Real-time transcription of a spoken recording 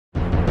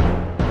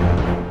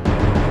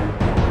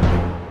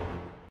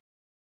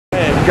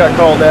got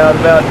called out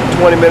about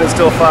 20 minutes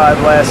till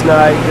 5 last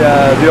night.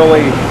 The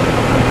only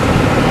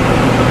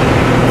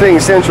thing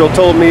Central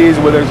told me is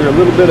where there's a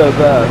little bit of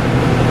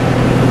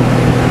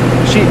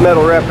sheet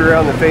metal wrapped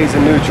around the phase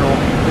and neutral.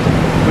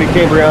 We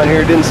came around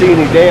here, didn't see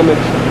any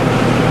damage.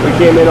 We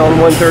came in on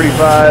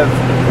 135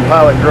 from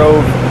Pilot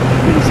Grove,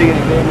 didn't see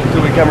any damage until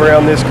we come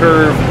around this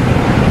curve.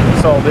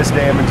 Saw this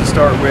damage to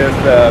start with.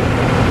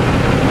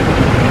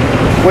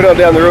 Went on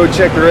down the road,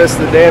 checked the rest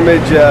of the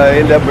damage,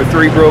 ended up with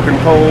 3 broken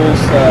poles.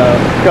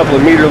 A couple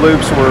of meter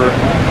loops were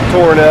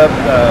torn up.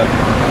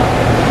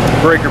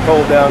 Breaker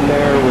pole down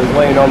there was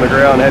laying on the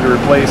ground, had to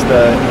replace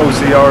the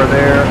OCR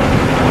there.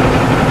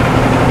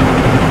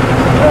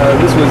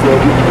 This was the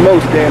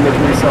most damage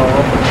we saw.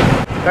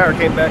 Power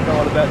came back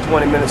on about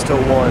 20 minutes till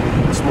 1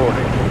 this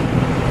morning.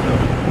 So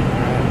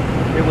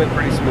it went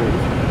pretty smooth.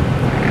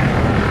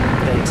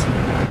 Thanks.